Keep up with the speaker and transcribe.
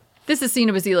This is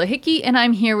Sina Basila Hickey, and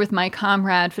I'm here with my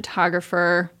comrade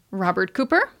photographer, Robert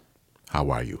Cooper. How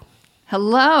are you?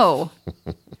 Hello.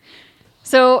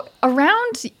 So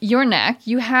around your neck,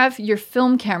 you have your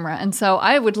film camera, and so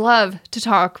I would love to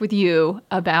talk with you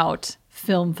about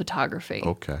film photography.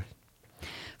 Okay.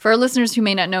 For our listeners who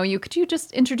may not know you, could you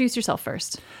just introduce yourself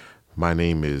first? My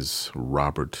name is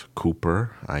Robert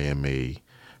Cooper. I am a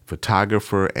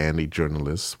photographer and a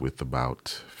journalist with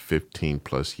about 15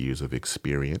 plus years of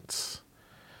experience.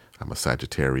 I'm a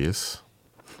Sagittarius.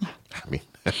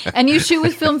 And you shoot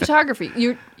with film photography.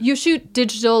 You shoot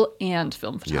digital and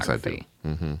film photography. Yes,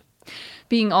 I do. Mm-hmm.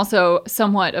 Being also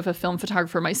somewhat of a film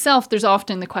photographer myself, there's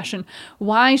often the question,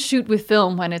 why shoot with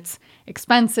film when it's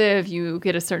expensive? You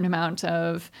get a certain amount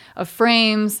of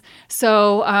frames.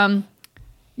 So,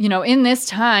 in this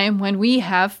time when we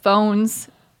have phones,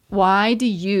 why do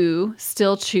you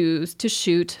still choose to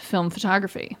shoot film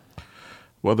photography?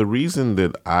 Well, the reason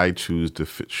that I choose to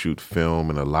shoot film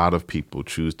and a lot of people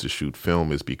choose to shoot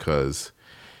film is because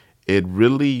it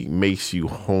really makes you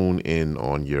hone in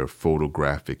on your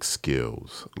photographic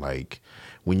skills. Like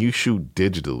when you shoot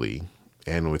digitally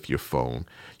and with your phone,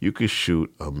 you can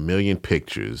shoot a million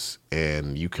pictures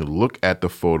and you can look at the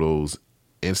photos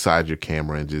inside your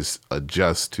camera and just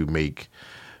adjust to make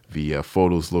the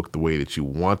photos look the way that you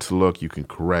want to look. You can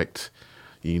correct,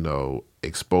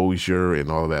 exposure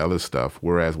and all that other stuff.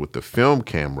 Whereas with the film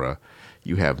camera,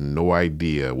 you have no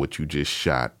idea what you just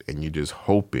shot, and you're just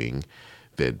hoping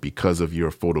that because of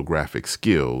your photographic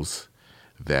skills,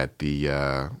 that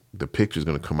the picture is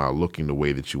going to come out looking the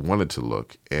way that you want it to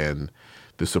look. And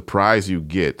the surprise you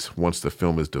get once the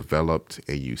film is developed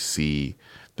and you see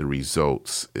the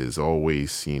results is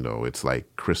always, it's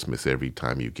like Christmas every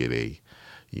time you get a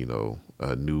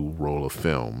new roll of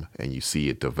film and you see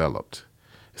it developed.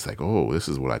 It's like, oh, this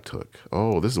is what I took.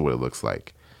 Oh, this is what it looks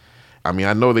like. I mean,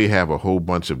 I know they have a whole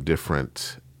bunch of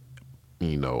different,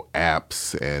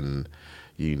 apps and,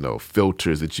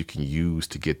 filters that you can use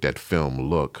to get that film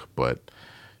look, but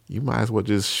you might as well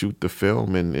just shoot the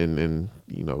film and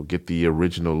get the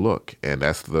original look. And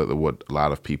that's what a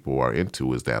lot of people are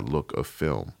into, is that look of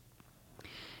film.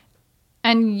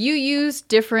 And you use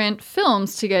different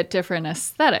films to get different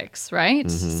aesthetics, right?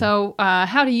 Mm-hmm. So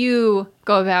how do you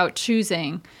go about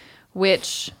choosing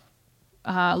which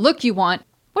look you want?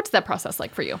 What's that process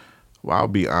like for you? Well, I'll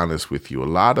be honest with you. A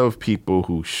lot of people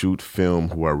who shoot film,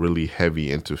 who are really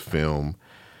heavy into film,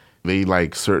 they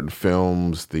like certain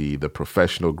films, the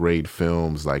professional grade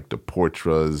films like the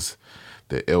Portras,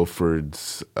 the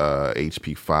Ilfords,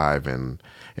 HP5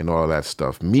 and all that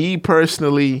stuff. Me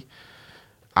personally,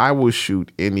 I will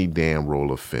shoot any damn roll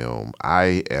of film.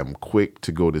 I am quick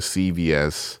to go to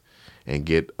CVS and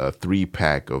get a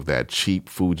 3-pack of that cheap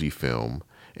Fuji film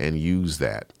and use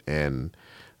that. And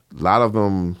a lot of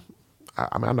them,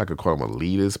 I'm not gonna call them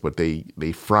elitists, but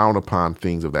they frown upon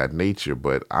things of that nature.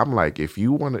 But I'm like, if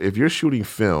you're shooting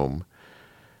film,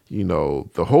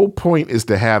 the whole point is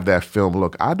to have that film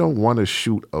look. I don't want to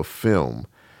shoot a film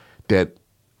that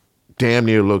damn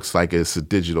near looks like it's a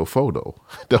digital photo.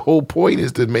 The whole point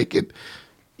is to make it,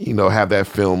 have that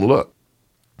film look.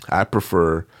 I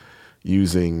prefer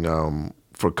using,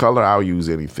 for color, I'll use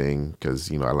anything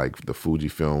because, I like the Fuji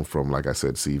film from, like I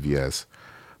said, CVS.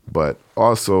 But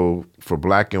also for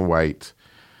black and white,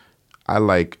 I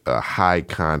like a high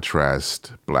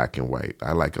contrast black and white.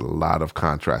 I like a lot of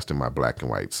contrast in my black and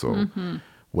white. So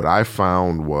what I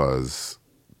found was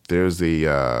there's a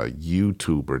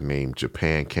YouTuber named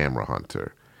Japan Camera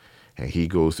Hunter, and he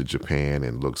goes to Japan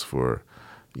and looks for,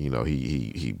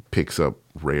 he picks up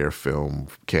rare film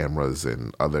cameras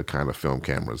and other kind of film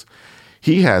cameras.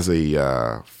 He has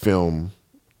a film.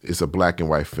 It's a black and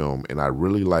white film, and I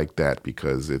really like that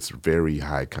because it's very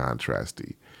high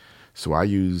contrasty. So I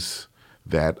use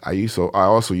that. I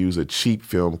also use a cheap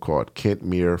film called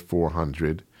Kentmere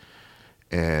 400,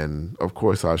 and of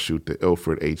course I'll shoot the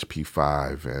Ilford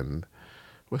HP5 and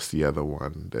what's the other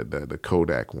one? The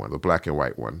Kodak one, the black and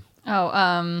white one. Oh,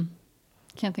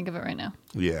 can't think of it right now.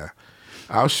 Yeah,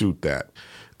 I'll shoot that.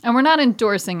 And we're not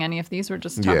endorsing any of these. We're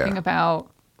just talking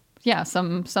about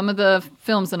some of the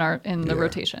films in the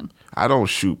rotation. I don't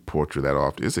shoot portrait that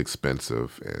often. It's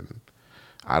expensive, and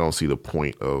I don't see the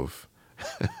point of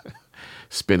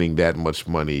spending that much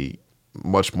money,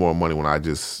 much more money when I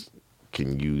just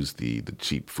can use the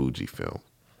cheap Fuji film.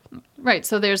 Right.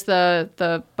 So there's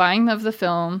the buying of the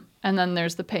film, and then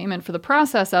there's the payment for the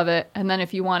process of it, and then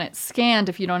if you want it scanned,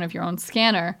 if you don't have your own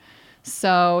scanner,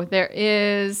 so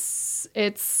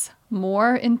it's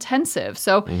more intensive.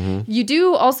 So you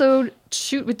do also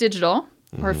shoot with digital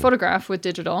or photograph with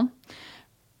digital.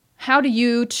 how do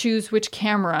you choose which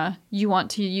camera you want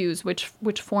to use, which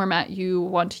format you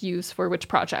want to use for which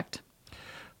project?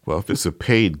 Well, if it's a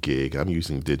paid gig, I'm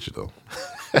using digital.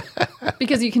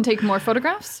 Because you can take more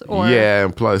photographs? Or Yeah,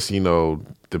 and plus,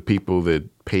 the people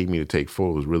that pay me to take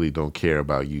photos really don't care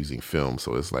about using film.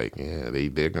 So it's like,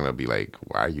 they're going to be like,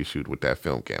 why are you shooting with that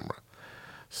film camera?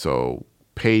 So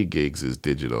paid gigs is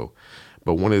digital.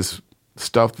 But when it's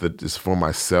stuff that is for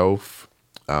myself,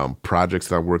 projects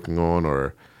that I'm working on,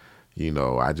 or,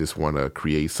 I just want to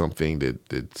create something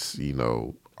that's,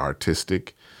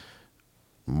 artistic,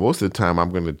 most of the time I'm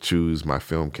going to choose my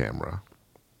film camera.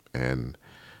 And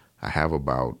I have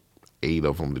about 8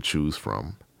 of them to choose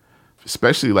from,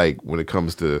 especially like when it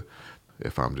comes to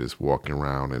if I'm just walking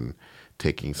around and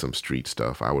taking some street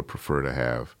stuff, I would prefer to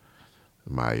have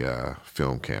my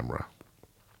film camera.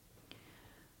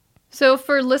 So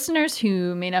for listeners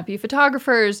who may not be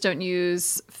photographers, don't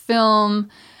use film,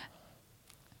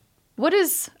 what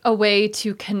is a way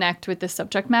to connect with the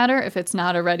subject matter if it's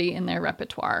not already in their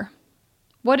repertoire?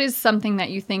 What is something that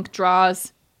you think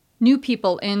draws new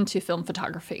people into film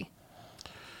photography?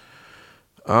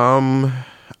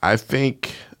 I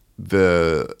think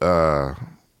the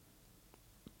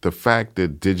fact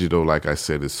that digital, like I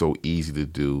said, is so easy to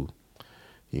do.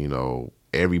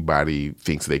 Everybody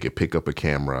thinks they could pick up a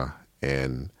camera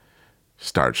and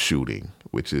start shooting,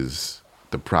 which is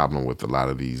the problem with a lot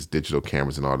of these digital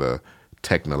cameras and all the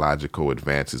technological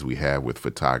advances we have with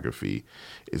photography,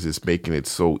 is it's making it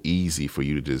so easy for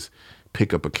you to just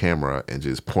pick up a camera and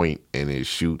just point and it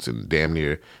shoots, and damn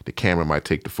near the camera might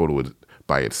take the photo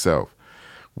by itself.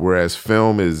 Whereas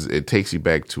film it takes you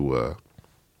back to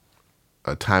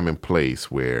a time and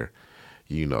place where,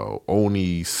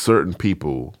 only certain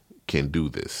people can do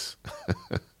this.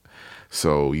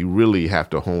 So you really have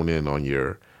to hone in on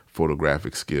your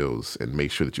photographic skills and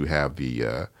make sure that you have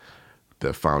the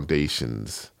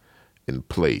foundations in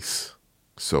place.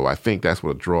 So I think that's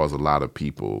what draws a lot of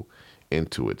people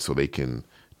into it, so they can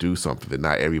do something that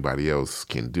not everybody else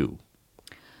can do.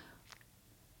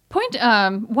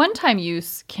 One-time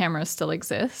use cameras still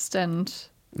exist, and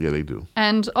yeah, they do.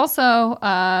 And also,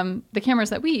 the cameras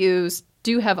that we use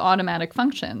do have automatic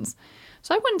functions.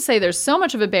 So I wouldn't say there's so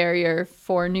much of a barrier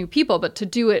for new people, but to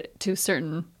do it to a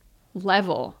certain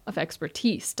level of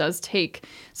expertise does take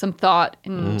some thought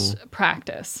and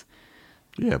practice.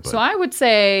 Yeah, but So I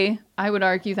would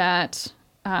argue that,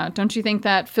 don't you think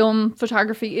that film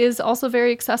photography is also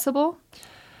very accessible?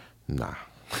 nah.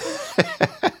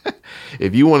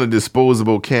 If you want a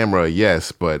disposable camera,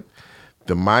 yes, but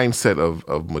the mindset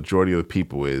of majority of the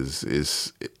people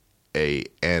is a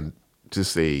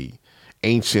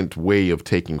ancient way of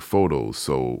taking photos.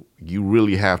 So you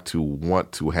really have to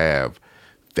want to have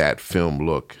that film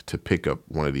look to pick up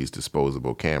one of these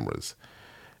disposable cameras.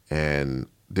 And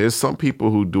there's some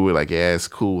people who do it like, yeah, it's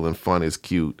cool and fun, it's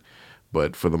cute.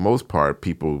 But for the most part,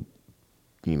 people,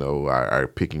 are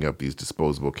picking up these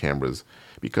disposable cameras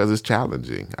because it's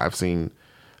challenging. I've seen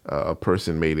a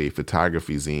person made a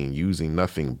photography zine using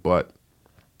nothing but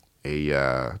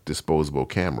a disposable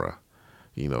camera,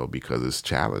 because it's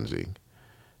challenging.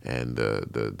 And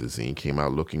the zine came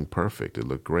out looking perfect. It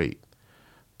looked great.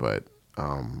 But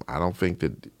I don't think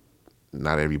that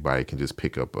not everybody can just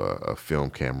pick up a film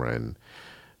camera and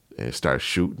start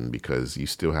shooting, because you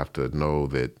still have to know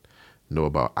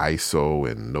about ISO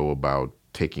and know about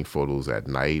taking photos at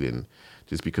night. And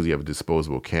just because you have a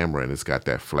disposable camera and it's got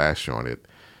that flash on it,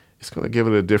 it's going to give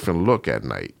it a different look at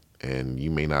night. And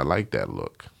you may not like that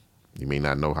look. You may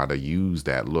not know how to use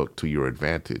that look to your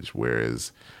advantage.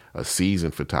 Whereas a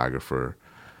seasoned photographer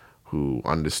who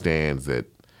understands that,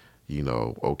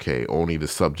 okay, only the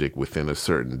subject within a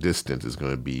certain distance is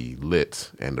going to be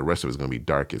lit and the rest of it is going to be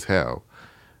dark as hell,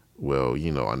 will,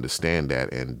 understand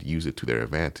that and use it to their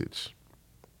advantage.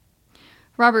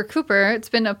 Robert Cooper, it's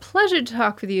been a pleasure to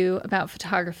talk with you about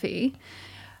photography.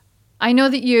 I know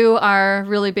that you are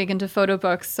really big into photo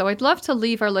books, so I'd love to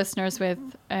leave our listeners with,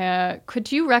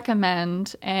 could you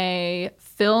recommend a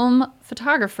film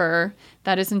photographer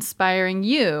that is inspiring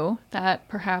you, that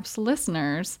perhaps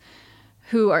listeners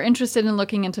who are interested in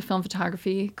looking into film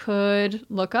photography could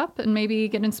look up and maybe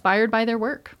get inspired by their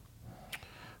work?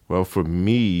 Well, for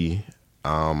me,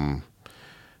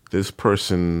 the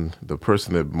person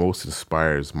that most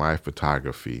inspires my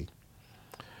photography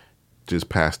just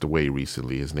passed away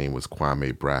recently. His name was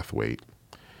Kwame Brathwaite.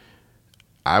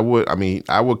 I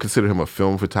would consider him a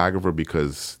film photographer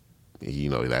because,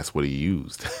 that's what he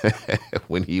used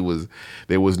when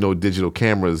there was no digital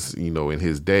cameras, in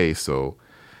his day. So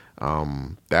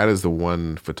that is the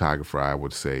one photographer I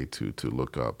would say to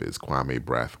look up is Kwame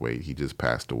Brathwaite. He just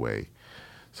passed away.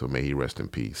 So may he rest in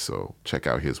peace. So check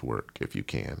out his work if you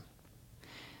can.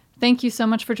 Thank you so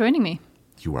much for joining me.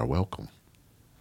 You are welcome.